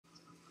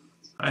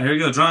Alright, here we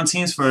go. Drawing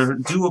teams for a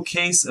dual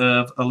case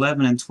of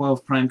 11 and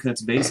 12 Prime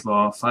Cuts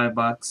Baseball.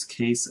 5-box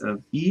case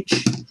of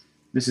each.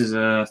 This is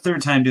a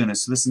third time doing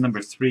this, so this is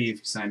number 3 if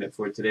you signed up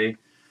for it today.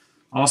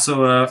 Also,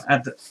 we're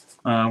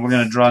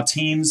going to draw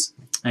teams,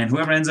 and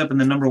whoever ends up in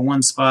the number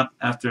 1 spot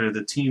after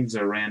the teams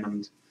are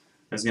randomed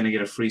is going to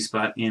get a free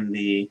spot in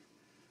the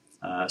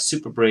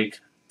Super Break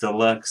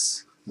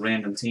Deluxe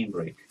Random Team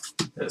Break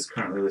that is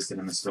currently listed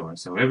in the store.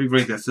 So every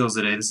break that fills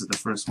today, this is the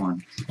first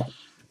one.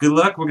 Good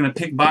luck. We're going to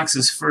pick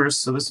boxes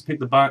first. So let's pick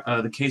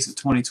the case of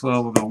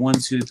 2012. We'll go 1,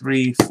 2,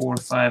 3, 4,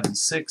 5, and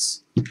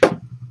 6.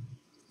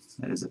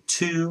 That is a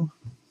 2.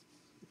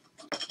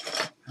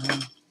 All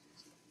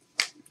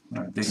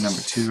right, big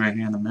number 2 right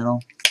here in the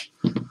middle.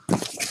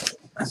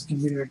 That's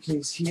going to be our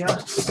case here.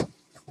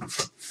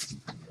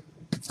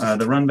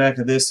 The run back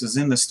of this is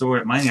in the store.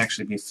 It might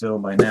actually be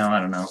filled by now. I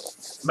don't know.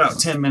 About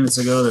 10 minutes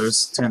ago, there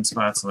was 10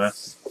 spots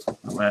left,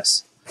 or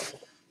less.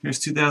 Here's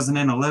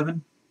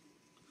 2011.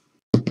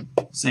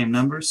 Same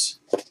numbers.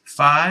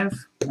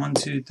 5. 1,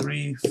 2,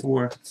 3,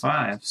 4,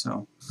 5.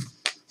 So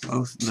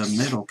both the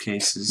middle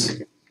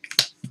cases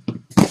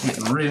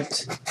getting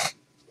ripped.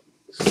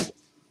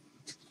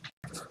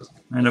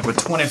 End up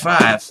with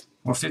 25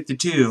 or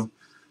 52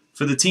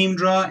 for the team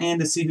draw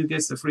and to see who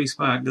gets the free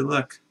spot. Good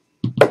luck.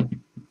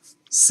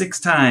 6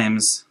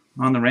 times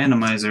on the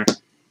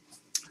randomizer.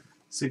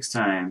 6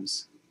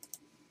 times.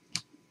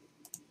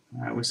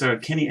 Alright, we start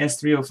with Kenny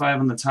S305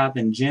 on the top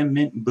and Gem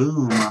Mint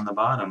Boom on the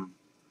bottom.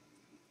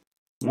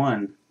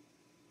 1,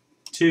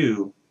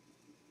 2,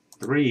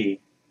 3,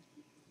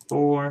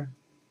 4,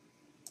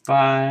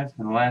 5,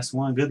 and the last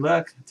one. Good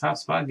luck. Top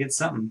spot gets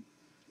something.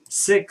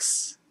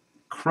 6.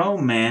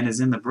 Chrome Man is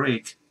in the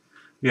break.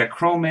 We got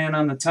Chrome Man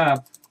on the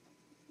top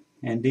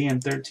and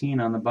DM13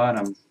 on the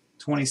bottom.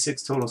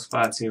 26 total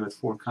spots here with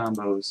 4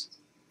 combos.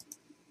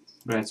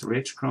 Congrats,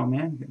 Rich. Chrome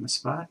Man getting a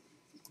spot.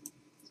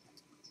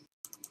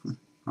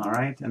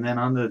 Alright, and then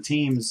on the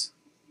teams.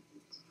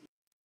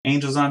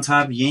 Angels on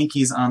top,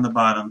 Yankees on the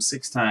bottom.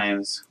 6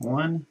 times.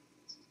 1,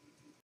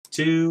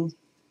 2,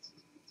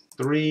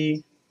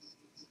 3,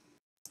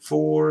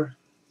 4,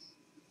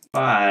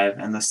 5,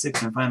 and the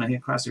 6th and final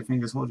hit. Cross your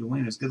fingers, hold your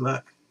winners. Good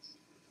luck.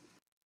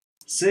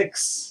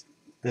 6.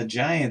 The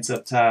Giants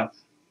up top.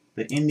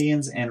 The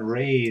Indians and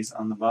Rays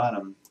on the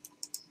bottom.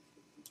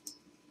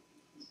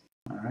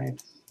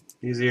 Alright.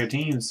 These are your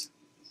teams.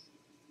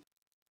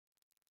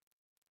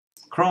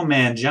 Chrome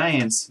Man,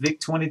 Giants. Vic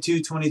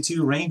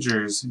 2222,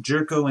 Rangers.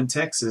 Jerko in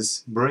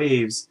Texas,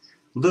 Braves.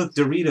 Look,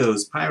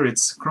 Doritos,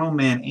 Pirates. Chrome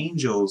Man,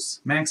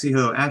 Angels.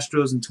 Maxiho,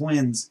 Astros and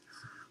Twins.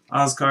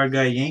 Oscar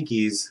Guy,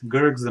 Yankees.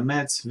 Gergs, the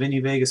Mets. Vinny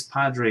Vegas,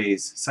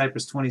 Padres.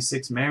 Cypress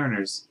 26,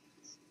 Mariners.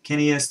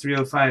 Kenny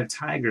S305,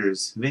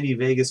 Tigers. Vinny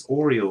Vegas,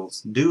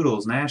 Orioles.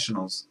 Doodles,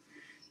 Nationals.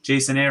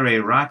 Jason Aray,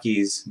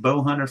 Rockies.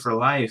 Bo Hunter for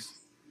life,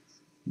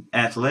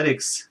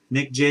 Athletics.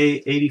 Nick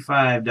J,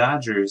 85,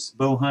 Dodgers.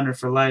 Bo Hunter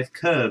for life,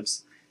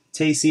 Cubs.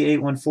 Tacey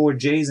 814,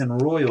 Jays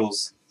and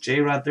Royals.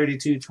 J-Rod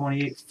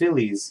 3228,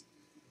 Phillies.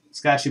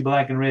 Scotchy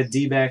Black and Red,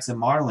 D-backs and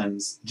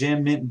Marlins.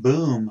 Gem Mint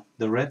Boom,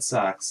 the Red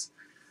Sox.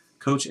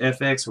 Coach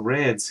FX,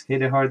 Reds.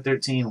 Hit It Hard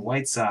 13,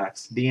 White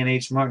Sox.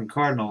 DNH Martin,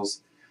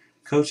 Cardinals.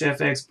 Coach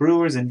FX,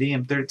 Brewers, and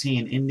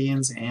DM13,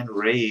 Indians and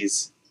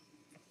Rays.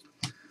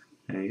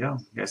 There you go.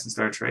 You guys can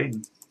start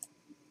trading.